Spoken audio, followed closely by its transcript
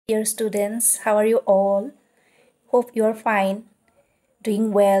Dear students, how are you all? Hope you are fine,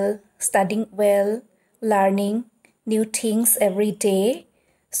 doing well, studying well, learning new things every day.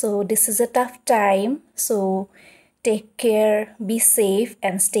 So this is a tough time. So take care, be safe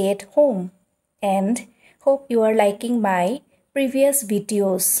and stay at home. And hope you are liking my previous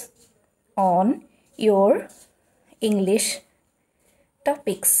videos on your English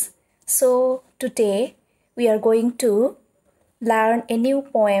topics. So today we are going to learn a new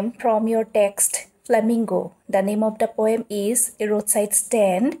poem from your text Flamingo. The name of the poem is A Roadside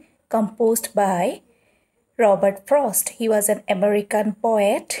Stand, composed by Robert Frost. He was an American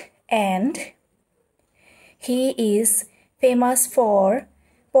poet and he is famous for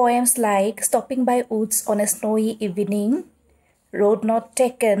poems like Stopping by Woods on a Snowy Evening, Road Not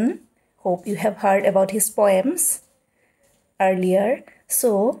Taken. Hope you have heard about his poems earlier.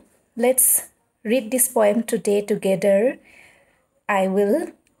 So let's read this poem today together. I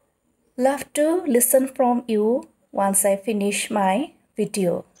will love to listen from you once I finish my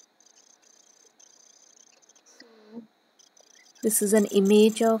video. This is an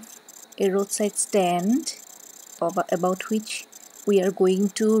image of a roadside stand about which we are going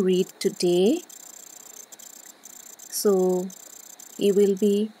to read today. So you will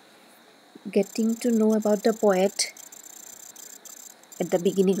be getting to know about the poet at the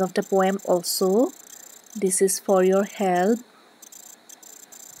beginning of the poem also. This is for your help.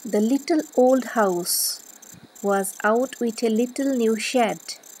 The little old house was out with a little new shed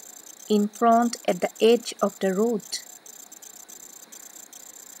in front at the edge of the road.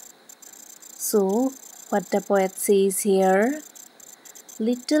 So, what the poet says here,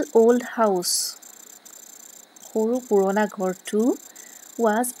 little old house, সৰু পুৰণা ঘৰটো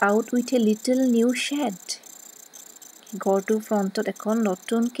was out with a little new shed. ঘৰটোৰ ফ্ৰণ্টত এখন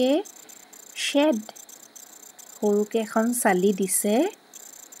নতুনকে shed, সৰুকে এখন চালি দিছে.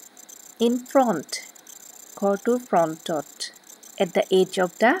 In front, ঘৰটোৰ ফ্ৰণ্টত, at the edge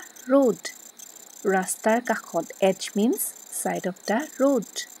of the road, ৰাস্তাৰ কাষত, edge means side of the road.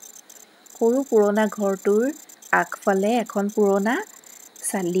 সৰু পুৰণা ঘৰটোৰ আগফালে এখন পুৰণা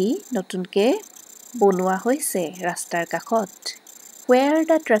চালি নতুনকে বনোৱা হৈছে ৰাস্তাৰ কাষত. Where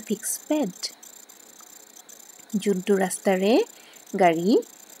the traffic sped, যোনটো ৰাস্তাৰে গাড়ী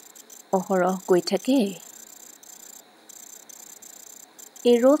অহৰহ গৈ থাকে.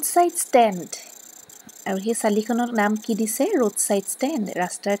 A roadside stand, আৰু সেই চালিখনৰ নাম কি দিছে? Roadside stand,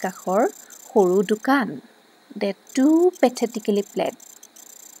 ৰাস্তাৰ কাষৰ সৰু দোকান. That too pathetically pled.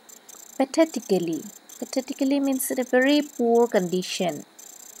 Pathetically means in a very poor condition.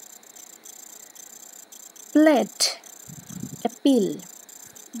 Pled, appeal,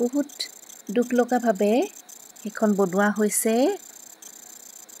 বহুত দুখ লগা ভাৱে এখন বনোৱা হৈছে.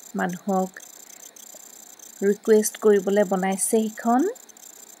 মানুহক ৰিকুৱেষ্ট কৰিবলৈ বনাইছে সেইখন.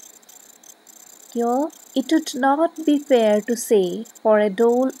 কিয়? It would not be fair to say for a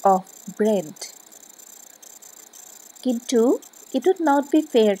dole of bread. কিন্তু it would not be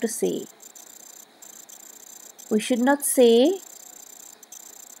fair to say. We should not say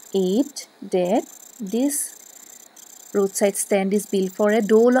it that this roadside stand is built for a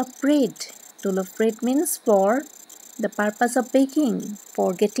dole of bread. Dole of bread means for the purpose of begging, for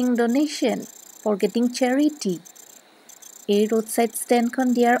getting donation, for getting charity. এই roadside standখন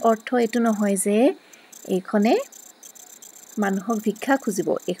দিয়াৰ অৰ্থ এইটো নহয় যে এইখনে মানুহক ভিক্ষা খুজিব.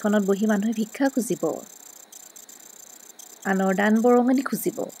 এইখনত বহি মানুহে ভিক্ষা খুজিব. আনৰ দান বৰঙণি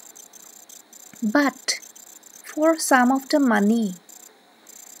খুজিব. But for some of the money,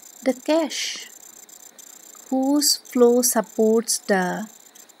 the cash, whose flow supports the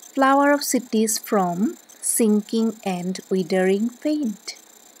flower of cities from sinking and withering faint.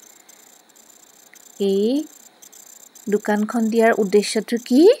 এই দোকানখন দিয়াৰ উদ্দেশ্যটো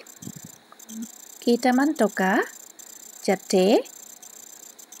কি? কেইটামান টকা যাতে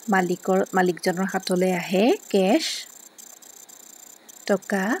মালিকজনৰ হাতলৈ আহে, কেশ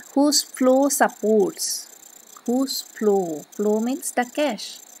টকা, whose flow supports, whose flow means the cash.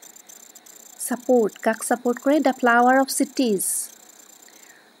 Support, কাক support কৰে? The flower of cities.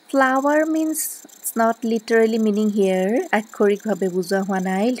 Flower means, it's not literally meaning here, আক্ষৰিকভাৱে বুজোৱা হোৱা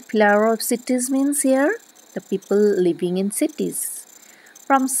নাই. Flower of cities means here the people living in cities.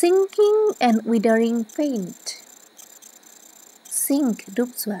 From sinking and withering faint. Sink, ডুব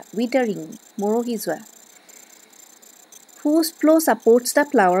যোৱা, withering, মৰহি যোৱা. Whose flow supports the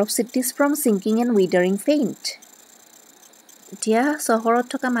flower of cities from sinking and withering faint. এতিয়া চহৰত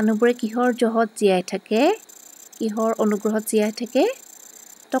থকা মানুহবোৰে কিহৰ জহত জীয়াই থাকে? কিহৰ অনুগ্ৰহত জীয়াই থাকে?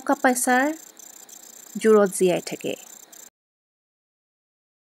 টকা পইচাৰ জোৰত জীয়াই থাকে.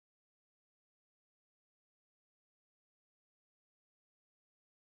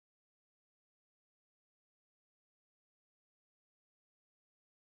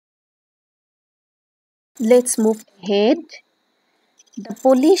 Let's move ahead. The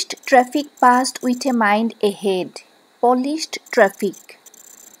polished traffic passed with a mind ahead. Polished traffic.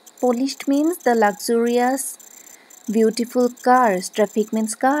 Polished means the luxurious, beautiful cars. Traffic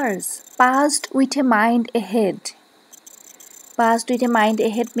means cars. Passed with a mind ahead. Passed with a mind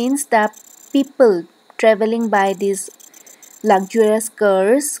ahead means the people traveling by these luxurious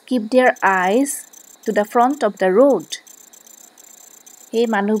cars keep their eyes to the front of the road. Hey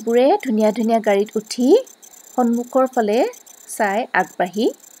মানুহবোৰে ধুনীয়া ধুনীয়া গাড়ীত উঠি সন্মুখৰ ফালে চাই আগবাঢ়ি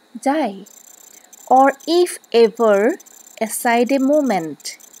যায়. Or if ever aside a moment.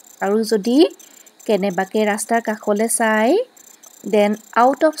 আৰু যদি কেনেবাকে ৰাস্তাৰ কাষলে চাই, then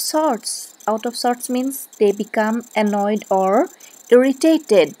out of sorts. Out of sorts means they become annoyed or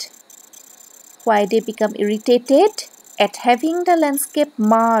irritated. Why they become irritated? At having the landscape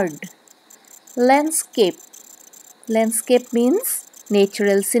marred. Landscape. Landscape means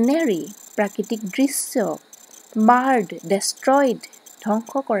natural scenery. Prakritik drisya. Marred, destroyed.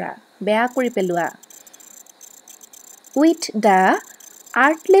 ধ্বংস কৰা, বেয়া কৰি পেলোৱা. With the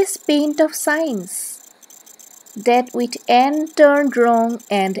artless paint of science. That with N turned wrong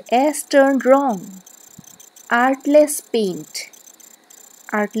and S turned wrong. Artless paint.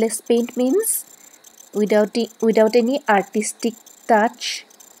 Artless paint means without any artistic touch.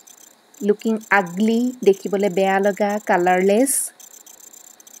 Looking ugly, দেখিবলৈ বেয়া লগা, colorless.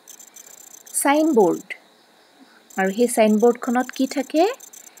 Signboard. আৰু সেই signboardখনত কি থাকে?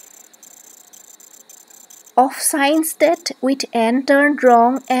 Of signs that with N turned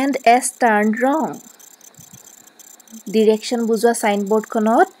wrong and S turned wrong. Direction বুজোৱা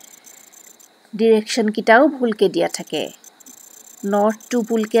signboardখনত direction কিটাও ভুলকে দিয়া থাকে. North to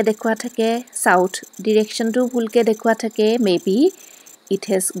ভুলকে দেখুৱা থাকে, South direction to ভুলকে দেখুৱা থাকে. Maybe it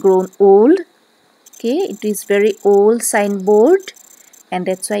has grown old. Okay, it is very old signboard and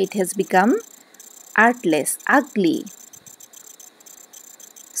that's why it has become artless, ugly.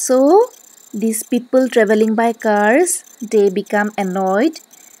 So, these people traveling by cars, they become annoyed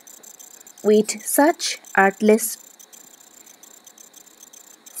with such artless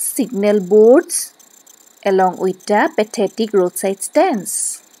signal boards along with the pathetic roadside stands.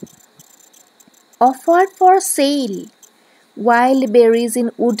 Offered for sale wild berries in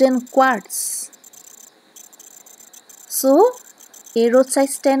wooden quarts. So, a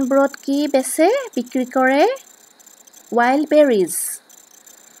roadside stand board ki bese bikri kore wild berries.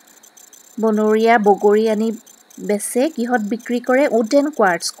 Bonoria bogori ani bese kihot bikri kore wooden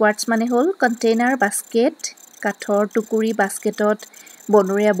quarts. Quarts mane hol container basket, kathor tukuri basketot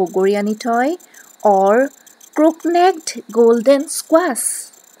bonoria bogori ani toy or crook-necked golden squash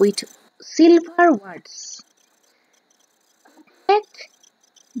with silver words. Crook-necked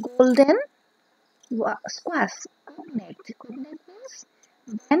golden squash. Crook-necked. Crook-necked means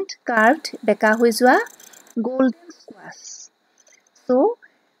bent, carved, beka hui jua golden squash. So,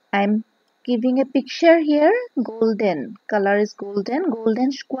 I'm giving a picture here. Golden. Color is golden.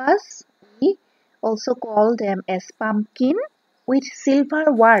 Golden squash. We also call them as pumpkin with silver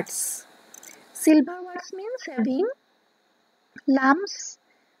words. Silver words means having lumps,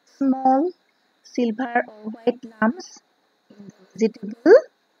 small silver or white lumps in the vegetable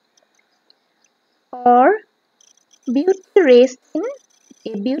or beauty raised in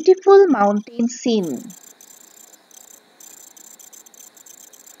a beautiful mountain scene.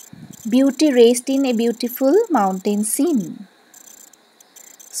 Beauty raised in a beautiful mountain scene.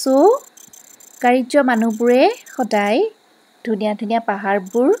 So, কাৰিজ্য মানুহবোৰে সদায় ধুনীয়া ধুনীয়া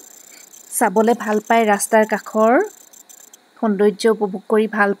পাহাৰবোৰ চাবলে ভাল পায়, ৰাস্তাৰ কাষৰ সৌন্দৰ্য উপভোগ কৰি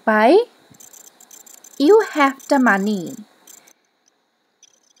ভাল পায়. You have the money.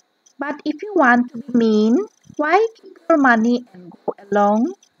 But if you want to be mean, why keep your money and go along?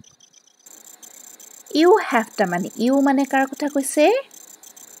 You have the money. You মানে কাৰ কথা কৈছে?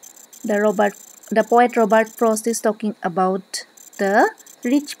 The poet Robert Frost is talking about the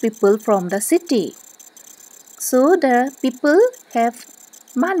rich people from the city. So the people have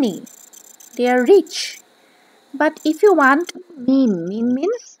money. They are rich. But if you want to be mean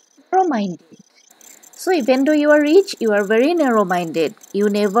means narrow-minded. So even though you are rich, you are very narrow-minded. You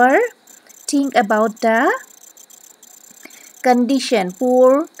never think about the condition, poor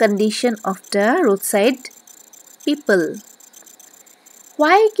condition of the roadside people.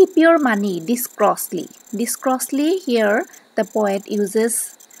 Why keep your money this crossly? This crossly here the poet uses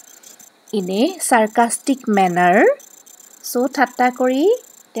in a sarcastic manner. So ঠাট্টা কৰি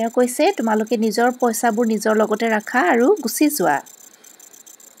তেওঁ কৈছে তোমালোকে নিজৰ পইচাবোৰ নিজৰ লগতে ৰাখা আৰু গুছি যোৱা.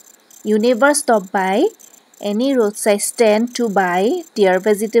 You never stop by any roadside stand to buy their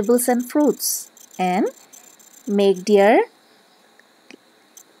vegetables and fruits and make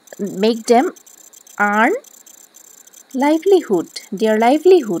them earn livelihood, their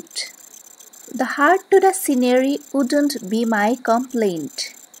livelihood. The hurt to the scenery wouldn't be my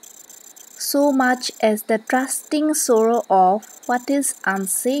complaint, so much as the trusting sorrow of what is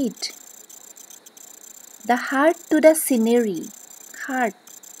unsaid. The hurt to the scenery, hurt,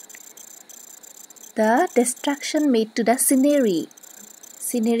 the destruction made to the scenery.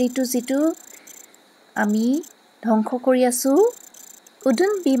 Scenery to jitu ami dhongkho kori asu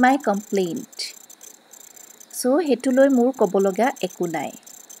wouldn't be my complaint. So hetu loi mur kobologa eku nai.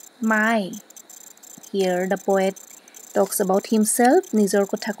 My, here the poet talks about himself. Nijor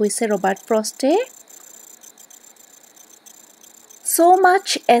kotha koise Robert Froste. So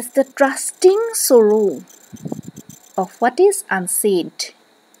much as the trusting sorrow of what is unsaid.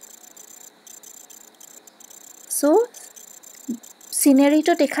 So, scenery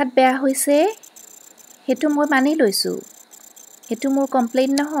to dekhat beya hoise, hetu moi mani loisu. Hetu mur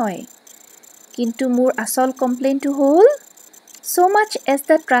complaint nahoy. Kintu mur asol complaint to hol, so much as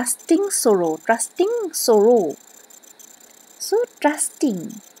the trusting sorrow. So,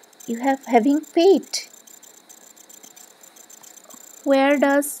 trusting, you have having faith. Where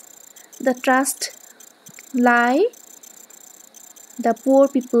does the trust lie? The poor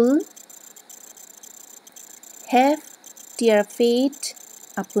people have their faith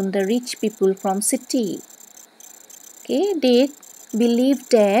upon the rich people from city. Okay, they believe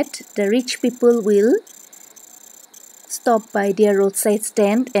that the rich people will stop by their roadside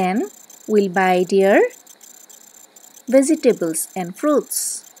stand and will buy their vegetables and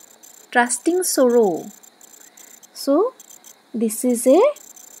fruits. Trusting sorrow. So, this is a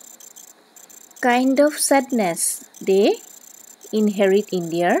kind of sadness they inherit in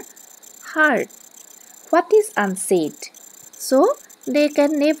their heart. What is unsaid? So, they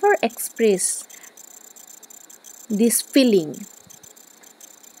can never express this feeling.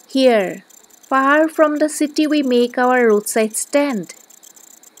 Here, far from the city, we make our roadside stand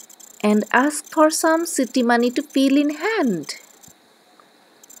and ask for some city money to fill in hand,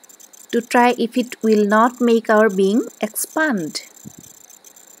 to try if it will not make our being expand.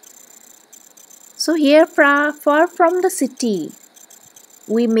 So here, far from the city,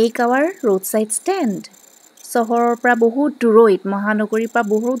 we make our roadside stand. Sohorer pra bahut duroit, Mahanagori pra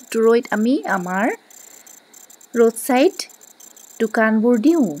bahut duroit ami amar roadside dukanbur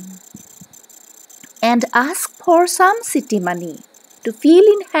diu and ask for some city money to fill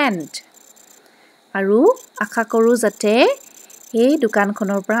in hand. Aru akha koru jate he dukan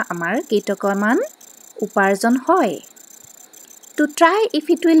khonor pra amar keitokaman uparjon hoy, to try if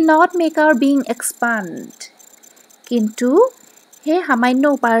it will not make our being expand. Kintu he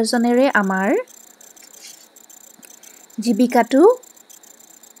hamanyo uparjonere amar jibikatu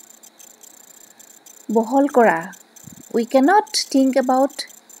bohol kora. We cannot think about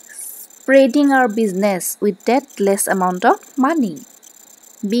spreading our business with that less amount of money,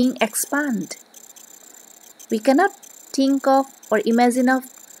 being expand. We cannot think of or imagine of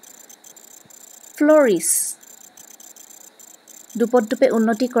flourish. Dupot-dupe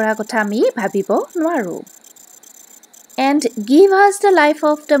unnoti kora kotha ami bhabibo noaru. And give us the life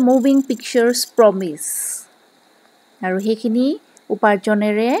of the moving pictures promise. Aru hekhini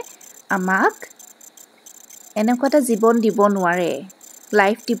uparjonere amak এনেকুৱা এটা জীৱন দিব নোৱাৰে,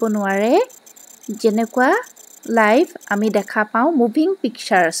 life দিব নোৱাৰে, যেনেকুৱা life আমি দেখা পাওঁ মুভিং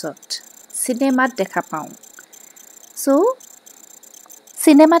পিকচাৰ্ছত, চিনেমাত দেখা পাওঁ। So,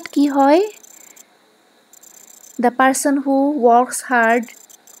 চিনেমাত কি হয়? The person who works hard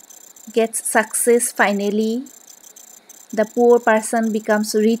gets success finally. The poor person becomes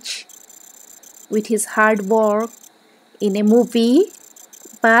rich with his hard work in a movie,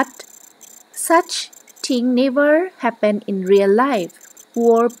 but such thing never happen in real life.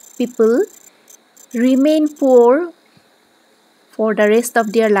 Poor people remain poor for the rest of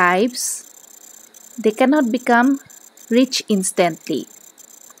their lives. They cannot become rich instantly.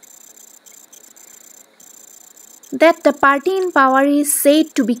 That the party in power is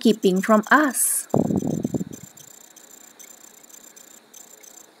said to be keeping from us.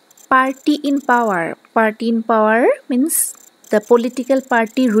 Party in power. Party in power means the political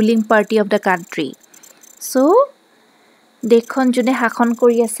party, ruling party of the country. So, dekhon june hakon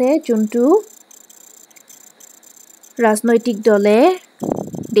kori ase, juntu rajnoitik dole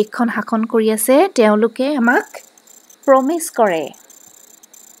dekhon hakon kori ase, teoluke amak promise kore,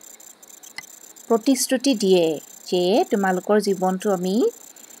 protistruti die je tumalukor jibontu ami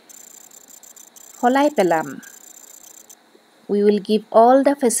holai pelam. We will give all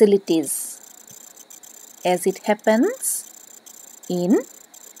the facilities as it happens in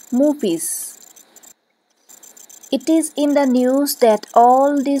movies. It is in the news that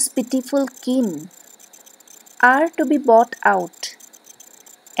all these pitiful kin are to be bought out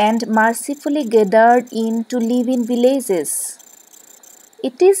and mercifully gathered in to live in villages.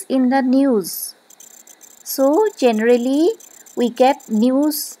 It is in the news. So generally we get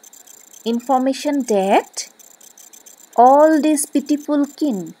news information that all these pitiful,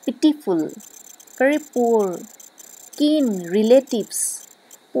 very poor, relatives,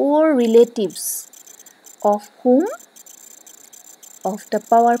 poor relatives of whom? Of the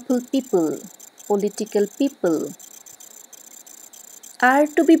powerful people, political people, are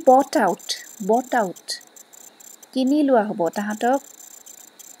to be bought out. কিনি লোৱা হ'ব তাহাঁতক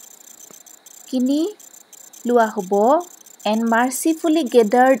কিনি লোৱা হ'ব and mercifully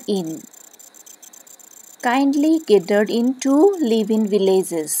gathered in, kindly gathered in to live in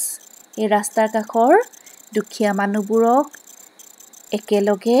villages. এই ৰাস্তাৰ কাষৰ দুখীয়া মানুহবোৰক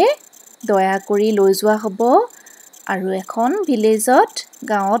একেলগে দয়া কৰি লৈ যোৱা হ'ব আৰু এখন ভিলেজত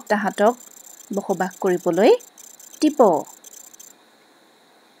গাঁৱত তাহাঁতক বসবাস কৰিবলৈ দিব.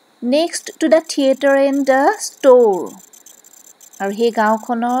 Next to the theater and the store. আৰু সেই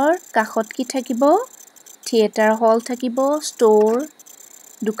গাঁওখনৰ কাষত কি থাকিব? থিয়েটাৰ হল থাকিব, store,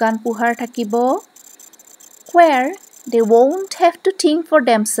 দোকান পোহাৰ থাকিব, where they won't have to think for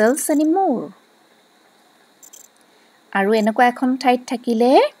themselves anymore. আৰু এনেকুৱা এখন ঠাইত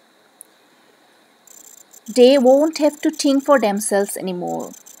থাকিলে they won't have to think for themselves anymore.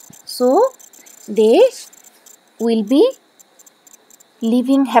 So they will be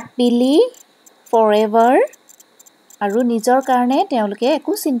living happily forever. আৰু নিজৰ কাৰণে তেওঁলোকে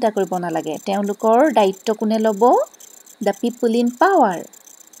একো চিন্তা কৰিব নালাগে. তেওঁলোকৰ দায়িত্ব কোনে ল'ব? The people in power.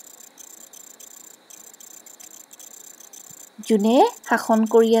 যোনে শাসন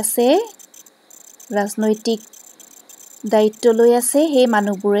কৰি আছে, ৰাজনৈতিক দায়িত্ব লৈ আছে, সেই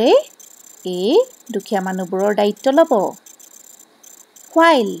মানুহবোৰে এই দুখীয়া মানুহবোৰৰ দায়িত্ব ল'ব.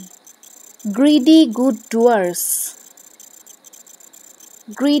 While greedy good doers,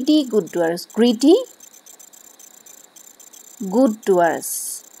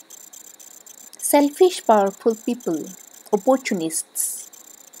 selfish powerful people, opportunists,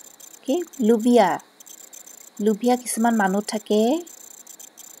 okay, লুভিয়া কিছুমান মানুহ থাকে,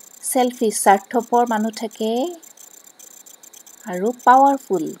 selfish স্বাৰ্থপৰ মানুহ থাকে, আৰু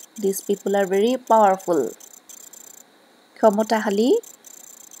powerful, these people are very powerful, ক্ষমতাশালী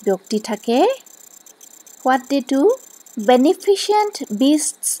ব্যক্তি থাকে. What they do? Beneficent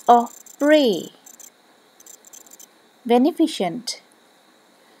beasts of prey. Beneficent.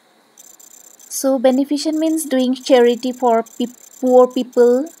 So beneficent means doing charity for poor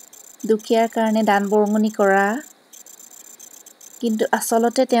people. দুখীয়াৰ কাৰণে দান বৰঙণি কৰা. কিন্তু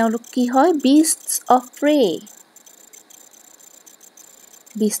আচলতে তেওঁলোক কি হয়? Beasts of prey.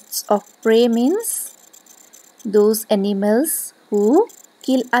 Beasts of prey means those animals who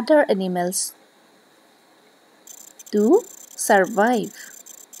kill other animals to survive.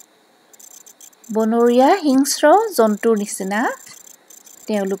 বনৰীয়া হিংস্ৰ জন্তুৰ নিচিনা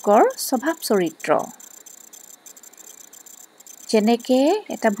তেওঁলোকৰ স্বভাৱ চৰিত্ৰ. যেনেকে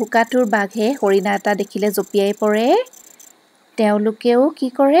এটা ভোকাতুৰ বাঘে হৰিণা এটা দেখিলে জঁপিয়াই পৰে, তেওঁলোকেও কি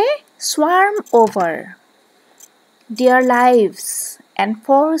কৰে? Swarm over their lives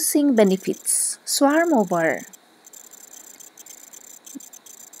enforcing benefits. Swarm over.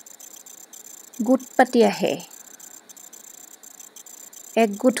 গোট পাতি আহে,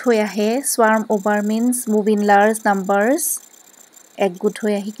 একগোট হৈ আহে. Swarm over means move in large numbers. একগোট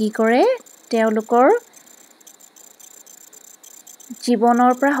হৈ আহি কি কৰে? তেওঁলোকৰ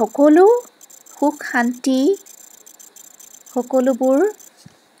জীৱনৰ পৰা সকলো সুখ শান্তি, সকলোবোৰ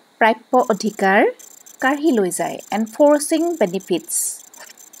প্ৰাপ্য অধিকাৰ কাঢ়ি লৈ যায়. Enforcing benefits.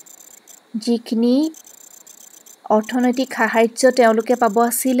 যিখিনি অৰ্থনৈতিক সাহায্য তেওঁলোকে পাব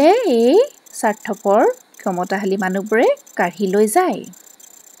আছিলে, এই স্বাৰ্থপৰ ক্ষমতাশালী মানুহবোৰে কাঢ়ি লৈ যায়.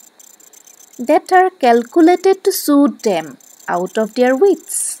 That are calculated to suit them out of their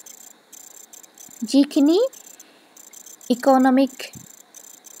wits. যিখিনি ইকনমিক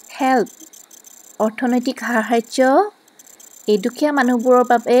হেল্প, অৰ্থনৈতিক সাহায্য এই দুখীয়া মানুহবোৰৰ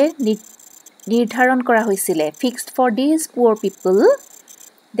বাবে নিৰ্ধাৰণ কৰা হৈছিলে. Fixed for these poor people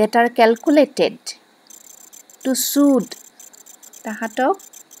that are calculated to suit. তাহাঁতক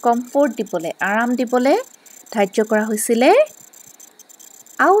কমফৰ্ট দিবলৈ, আৰাম দিবলৈ ধাৰ্য কৰা হৈছিলে.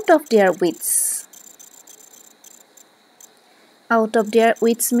 Out of their wits. Out of their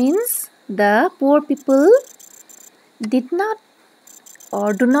wits means the poor people did not or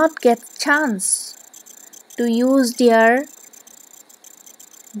do not get chance to use their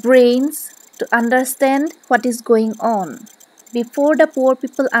brains to understand what is going on. Before the poor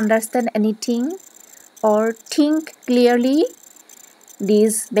people understand anything or think clearly,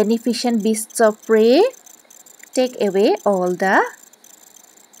 these beneficent beasts of prey take away all the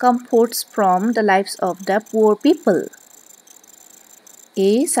comforts from the lives of the poor people.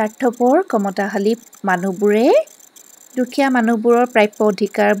 এই স্বাৰ্থপৰ ক্ষমতাশালী মানুহবোৰে দুখীয়া মানুহবোৰৰ প্ৰাপ্য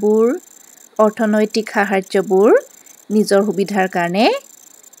অধিকাৰবোৰ অৰ্থনৈতিক সাহায্যবোৰ নিজৰ সুবিধাৰ কাৰণে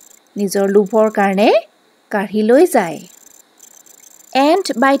নিজৰ লোভৰ কাৰণে কাঢ়ি লৈ যায়. And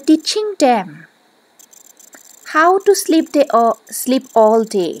by teaching them how to sleep all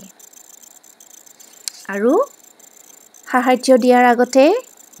day. আৰু সাহায্য দিয়াৰ আগতে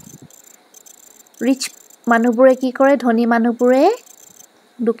ৰিচ মানুহবোৰে কি কৰে, ধনী মানুহবোৰে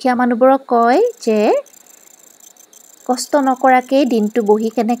দুখীয়া মানুহবোৰক কয় যে কষ্ট নকৰাকে দিনটো বহি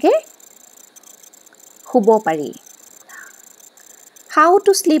কেনেকে শুব পাৰি. How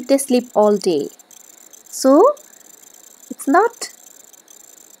to sleep, they sleep all day. So it's not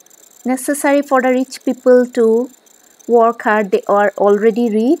necessary for the rich people to work hard. They are already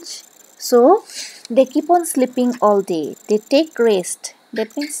rich. So they keep on sleeping all day. They take rest. That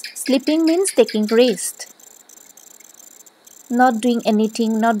means sleeping means taking rest. Not doing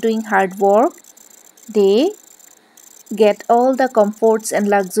anything, not doing hard work. They get all the comforts and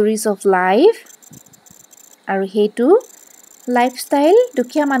luxuries of life. আৰু সেইটো lifestyle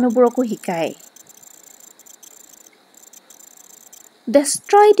দুখীয়া মানুহবোৰকো শিকায়.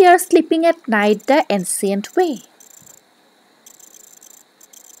 Destroy their sleeping at night the ancient way.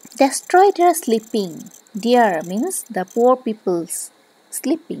 Destroy their sleeping. Their means the poor people's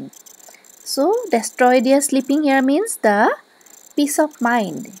sleeping. So destroy their sleeping here means the peace of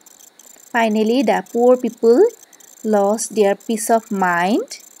mind. Finally, the poor people lost their peace of mind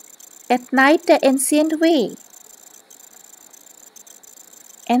at night the ancient way.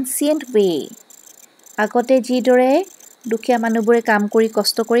 Ancient way. আগতে যিদৰে দুখীয়া মানুহবোৰে কাম কৰি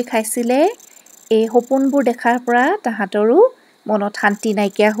কষ্ট কৰি খাইছিলে, এই সপোনবোৰ দেখাৰ পৰা তাহাঁতৰো মনত শান্তি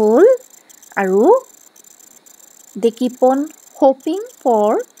নাইকিয়া হ'ল আৰু they keep on hoping for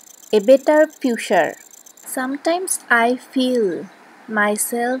a better future. Sometimes I feel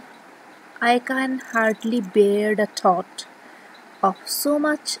myself I can hardly bear the thought of so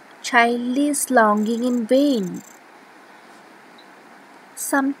much childish longing in vain.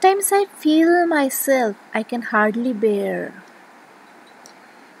 Sometimes I feel myself I can hardly bear.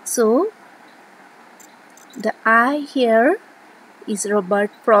 So, the I here is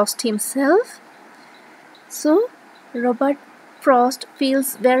Robert Frost himself. So, Robert Frost feels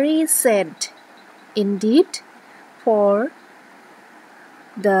very sad indeed for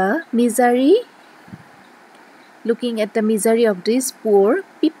the misery, looking at the misery of these poor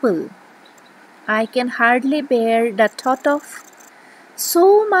people. I can hardly bear the thought of so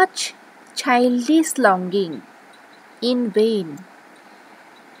much childish longing in vain.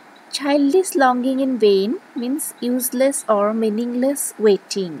 Childish longing in vain means useless or meaningless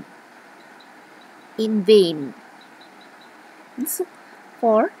waiting. In vain means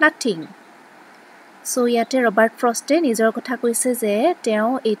for nothing. So ইয়াতে Robert ফ্ৰষ্টে নিজৰ কথা কৈছে যে তেওঁ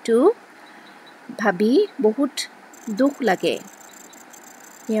এইটো ভাবি বহুত দুখ লাগে.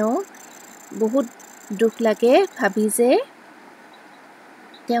 তেওঁ বহুত দুখ লাগে ভাবি যে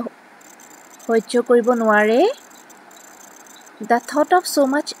তেওঁ সহ্য কৰিব নোৱাৰে the thought of so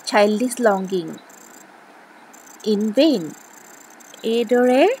much childish longing in vain.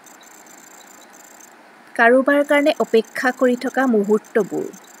 এইদৰে কাৰোবাৰ কাৰণে অপেক্ষা কৰি থকা মুহূৰ্তবোৰ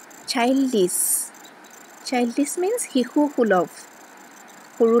childish. Childish means শিশু সুলভ.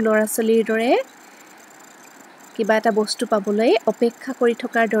 সৰু ল'ৰা ছোৱালীৰ দৰে কিবা এটা বস্তু পাবলৈ অপেক্ষা কৰি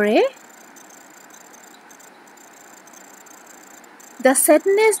থকাৰ দৰে. The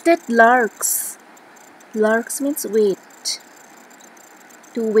sadness that lurks means wait,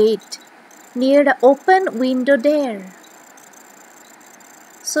 to wait near the open window there.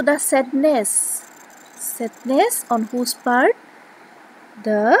 So the sadness on whose part?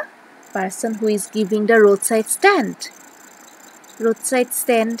 The person who is giving the roadside stand. Roadside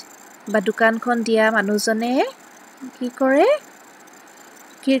stand বা দোকানখন দিয়া মানুহজনে কি কৰে?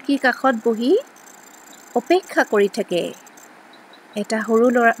 খিৰিকী কাষত বহি অপেক্ষা কৰি থাকে. এটা সৰু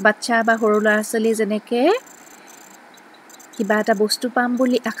বাচ্চা বা সৰু ল'ৰা ছোৱালী যেনেকে কিবা এটা বস্তু পাম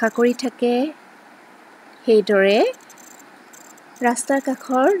বুলি আশা কৰি থাকে, সেইদৰে ৰাস্তাৰ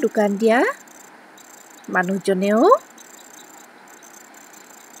কাষৰ দোকান দিয়া মানুহজনেও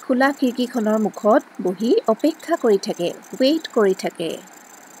খোলা খিৰিকীখনৰ মুখত বহি অপেক্ষা কৰি থাকে, ৱেইট কৰি থাকে.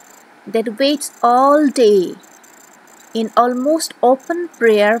 That waits all day in almost open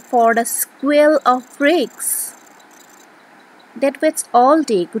prayer for the squeal of brakes. That waits all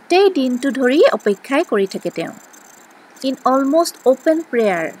day, গোটেই দিনটো ধৰি অপেক্ষাই কৰি থাকে তেওঁ. In almost open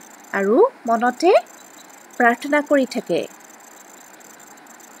prayer, আৰু মনতে প্ৰাৰ্থনা কৰি থাকে.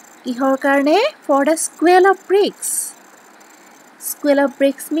 কিহৰ কাৰণে? For the squeal of brakes. Squeal of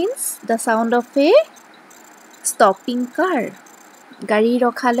brakes means the sound of a stopping car. গাড়ী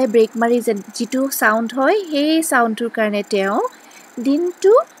ৰখালে ব্ৰেক মাৰি যিটো সাউণ্ড হয় সেই সাউণ্ডটোৰ কাৰণে তেওঁ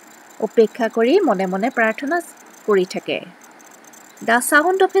দিনটো অপেক্ষা কৰি মনে মনে প্ৰাৰ্থনা কৰি থাকে। The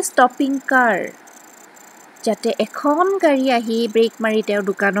sound of a stopping car. যাতে এখন গাড়ী আহি ব্ৰেক মাৰি তেওঁ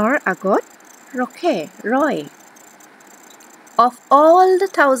দোকানৰ আগত ৰয়। Of all the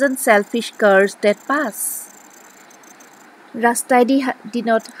 1,000 selfish cars that pass. ৰাস্তাই দি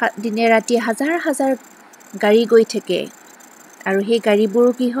দিনে ৰাতি হাজাৰ হাজাৰ গাড়ী গৈ থাকে আৰু সেই গাড়ীবোৰ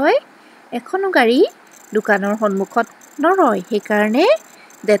কি হয় এখনো গাড়ী দোকানৰ সন্মুখত নৰয় সেইকাৰণে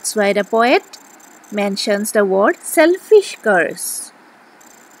that's why the poet mentions the word selfish cars.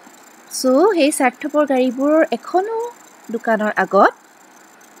 So সেই স্বাৰ্থপৰ গাড়ীবোৰ এখনো দোকানৰ আগত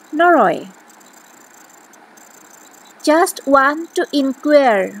নৰয়। Just want to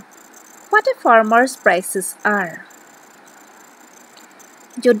inquire what a farmer's prices are.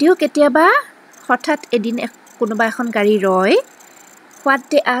 যদিও কেতিয়াবা হঠাৎ এদিন কোনোবা এখন গাড়ী ৰয়, what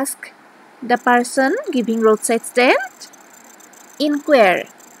they ask the person giving roadside stand? Inquire.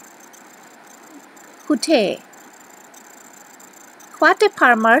 সুধে what a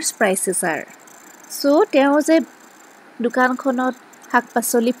farmer's prices are. So তেওঁ যে দোকানখনত শাক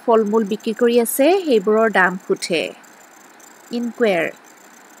পাচলি ফল মূল বিক্ৰী কৰি আছে সেইবোৰৰ দাম সুধে। Inquire.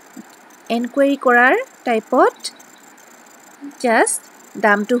 Enquiry কৰাৰ টাইপত just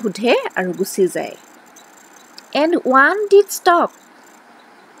দামটো সুধে আৰু গুচি যায়। And one did stop,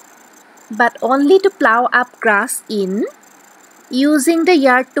 but only to plow up grass in, using the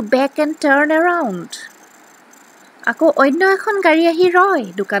yard to back and turn around. আকৌ অন্য এখন গাড়ী আহি ৰয়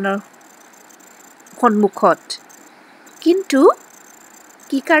দোকানৰ সন্মুখত কিন্তু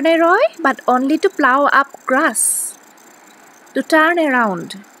কি কাৰণে ৰয় but only to plow up grass, to turn around.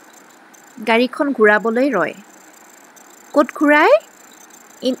 গাড়ীখন ঘূৰাবলৈ ৰয়। ক'ত ঘূৰাই?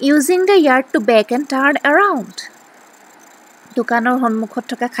 In using the yard to back and turn around. দোকানৰ সন্মুখত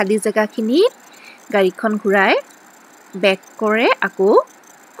থকা খালী জেগাখিনিত গাড়ীখন ঘূৰাই বেক কৰে আকৌ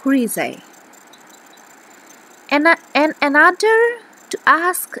ঘূৰি যায়। And another to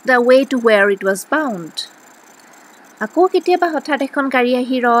ask the way to where it was bound. আকৌ কেতিয়াবা হঠাৎ এখন গাড়ী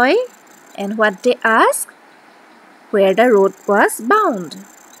আহি ৰয় and what they ask? Where the road was bound.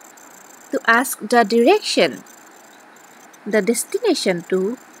 To ask the direction, the destination to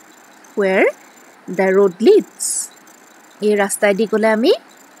where the road leads. এই ৰাস্তাই দি গ'লে আমি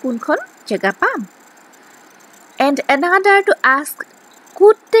কোনখন জেগা পাম? And another to ask,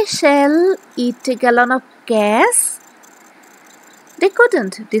 could they sell it a gallon of gas? They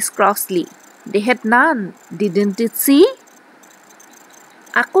couldn't this crossly. They had none, didn't it see?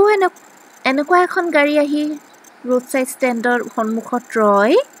 আকৌ এনেকুৱা এখন গাড়ী আহি roadside standৰ সন্মুখত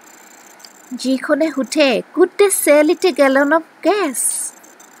ৰয় যিখনে সুধে could they sell it a gallon of gas?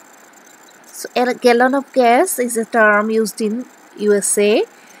 So a gallon of gas is a term used in USA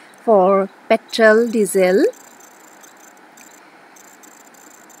for petrol, diesel,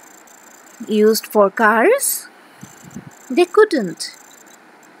 used for cars. They couldn't.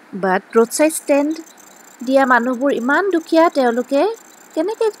 But roadside stand দিয়া মানুহবোৰ ইমান দুখীয়া তেওঁলোকে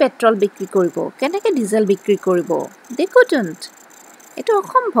কেনেকৈ petrol বিক্ৰী কৰিব কেনেকৈ diesel বিক্ৰী কৰিব they couldn't. এইটো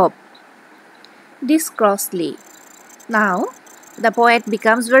অসম্ভৱ। This crossly. Now the poet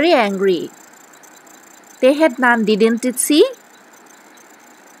becomes very angry. They had none, didn't it see?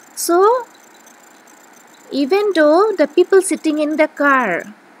 So even though the people sitting in the car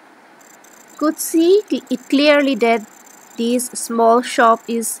could see it clearly that this small shop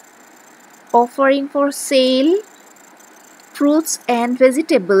is offering for sale fruits and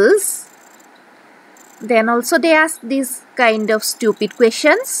vegetables, then also they ask these kind of stupid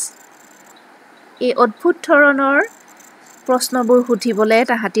questions. এই অদ্ভুত ধৰণৰ প্ৰশ্নবোৰ সুধিবলৈ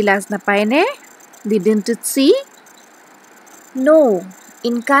তাহাঁতি লাজ নাপায়নে? Didn't it see? No,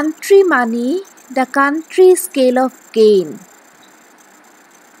 in country money, the country scale of gain,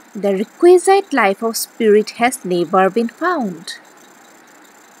 the requisite life of spirit has never been found.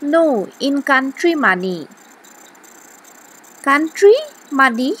 No, in country money. Country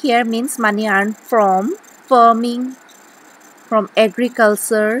money here means money earned from farming, from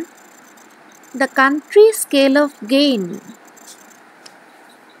agriculture. The country scale of gain.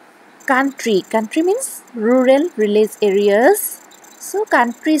 Country means rural village areas. So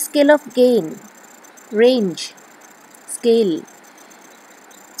country scale of gain, range, scale.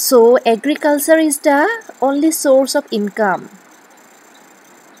 So agriculture is the only source of income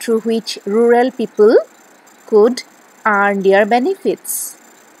through which rural people could earn their benefits.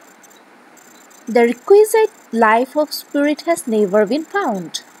 The requisite life of spirit has never been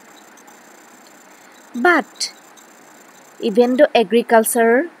found. But even though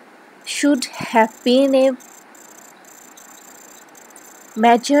agriculture should have been a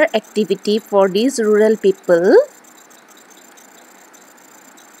major activity for these rural people,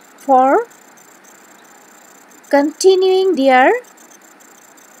 for continuing their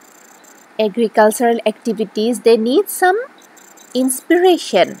agricultural activities, they need some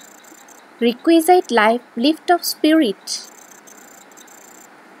inspiration, requisite lift of spirit.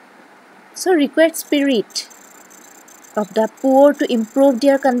 So required spirit of the poor to improve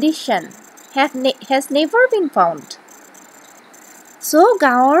their condition has never been found. So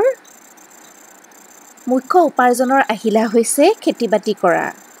গাঁৱৰ মুখ্য উপাৰ্জনৰ আহিলা হৈছে খেতি-বাতি কৰা।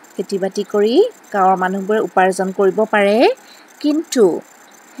 খেতি-বাতি কৰি গাঁৱৰ মানুহবোৰে উপাৰ্জন কৰিব পাৰে, কিন্তু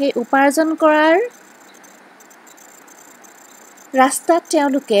সেই উপাৰ্জন কৰাৰ ৰাস্তাত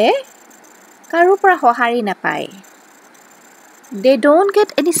তেওঁলোকে কাৰো পৰা সঁহাৰি নাপায়। They don't get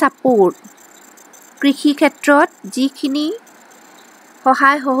any support. কৃষি ক্ষেত্ৰত যিখিনি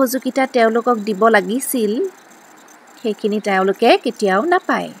সহায় সহযোগিতা তেওঁলোকক দিব লাগিছিল, সেইখিনি তেওঁলোকে কেতিয়াও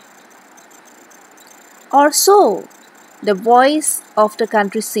নাপায়। Also, the voice of the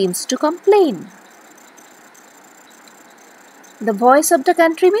country seems to complain. The voice of the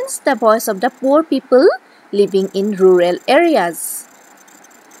country means the voice of the poor people living in rural areas.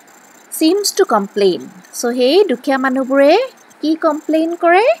 Seems to complain. So, hey, দুখীয়া মানুহবোৰে কি complain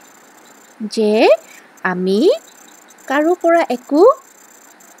কৰে? যে আমি কাৰো পৰা একো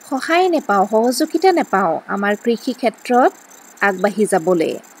সহায় নেপাওঁ, সহযোগিতা নেপাওঁ আমাৰ কৃষি ক্ষেত্ৰত আগবাঢ়ি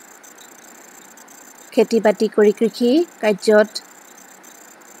যাবলৈ। খেতি-বাতি কৰি কৃষি কাৰ্যত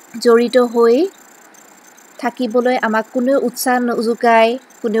জড়িত হৈ থাকিবলৈ আমাক কোনেও উৎসাহ নোযোগায়,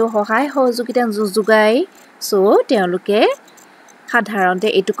 কোনেও সহায় সহযোগিতা নোযোগায়। So, তেওঁলোকে সাধাৰণতে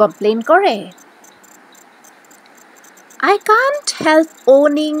এইটো কমপ্লেইন কৰে। I can't help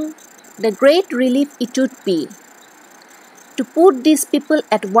owning the great relief it would be to put these people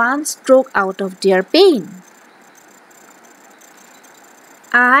at one stroke out of their pain.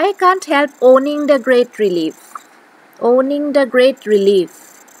 I can't help owning the great relief. Owning the great relief.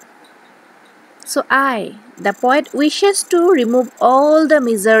 So I, the poet, wishes to remove all the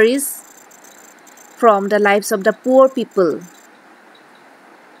miseries from the lives of the poor people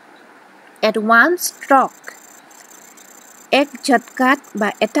at one stroke. এক ঝটকাত বা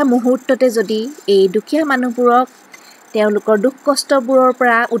এটা মুহূৰ্ততে যদি এই দুখীয়া মানুহবোৰক তেওঁলোকৰ দুখ কষ্টবোৰৰ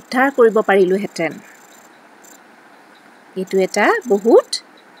পৰা উদ্ধাৰ কৰিব পাৰিলোহেঁতেন, এইটো এটা বহুত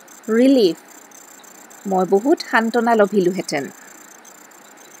ৰিলিফ, মই বহুত সান্তনা লভিলোহেঁতেন।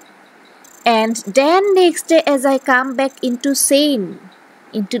 And then next day as I come back into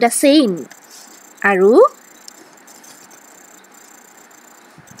the sane, আৰু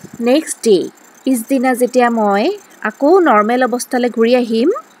next day, পিছদিনা যেতিয়া মই আকৌ নৰ্মেল অৱস্থালৈ ঘূৰি আহিম,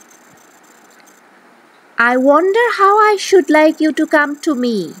 I wonder how I should like you to come to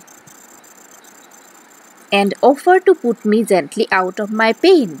me and offer to put me gently out of my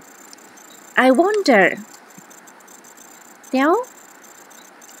pain. I wonder. তেওঁ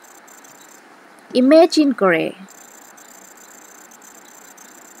imagine কৰে।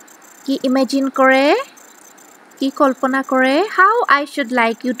 কি ইমেজিন কৰে? কি কল্পনা কৰে? How I should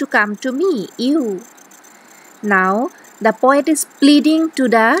like you to come to me, you. Now, the poet is pleading to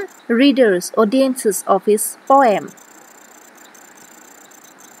the readers, audiences of his poem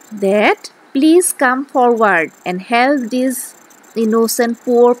that please come forward and help these innocent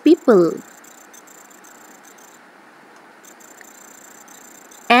poor people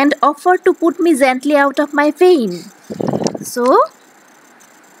and offer to put me gently out of my pain. So,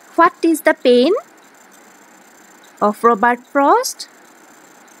 what is the pain of Robert Frost?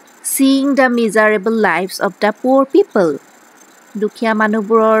 Seeing the miserable lives of the poor people. দুখীয়া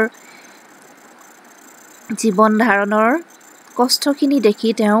মানুহবোৰৰ জীৱন ধাৰণৰ কষ্টখিনি দেখি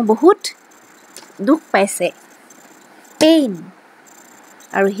তেওঁ বহুত দুখ পাইছে, পেইন।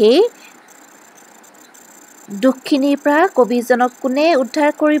 আৰু সেই দুখখিনিৰ পৰা কবিজনক কোনে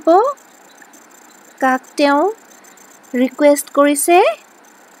উদ্ধাৰ কৰিব? কাক তেওঁ ৰিকুৱেষ্ট কৰিছে?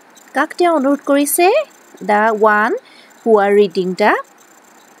 কাক তেওঁ অনুৰোধ কৰিছে? The one who are reading the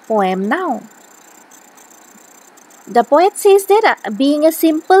poem now. The poet says that being a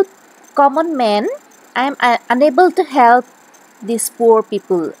simple common man, I am unable to help these poor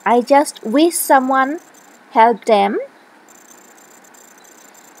people. I just wish someone helped them,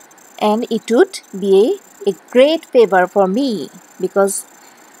 and it would be a great favor for me, because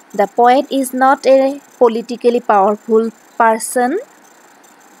the poet is not a politically powerful person.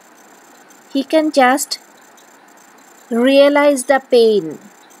 He can just realize the pain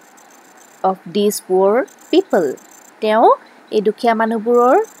of these poor people. তেওঁ এই দুখীয়া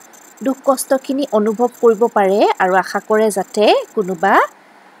মানুহবোৰৰ দুখ কষ্টখিনি অনুভৱ কৰিব পাৰে আৰু আশা কৰে যাতে কোনোবা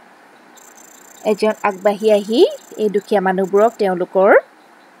এজন আগবাঢ়ি আহি এই দুখীয়া মানুহবোৰক তেওঁলোকৰ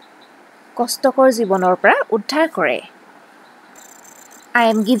কষ্টকৰ জীৱনৰ পৰা উদ্ধাৰ কৰে। I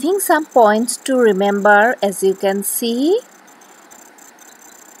am giving some points to remember as you can see.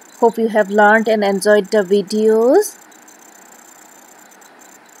 Hope you have learned and enjoyed the videos.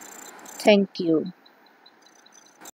 Thank you.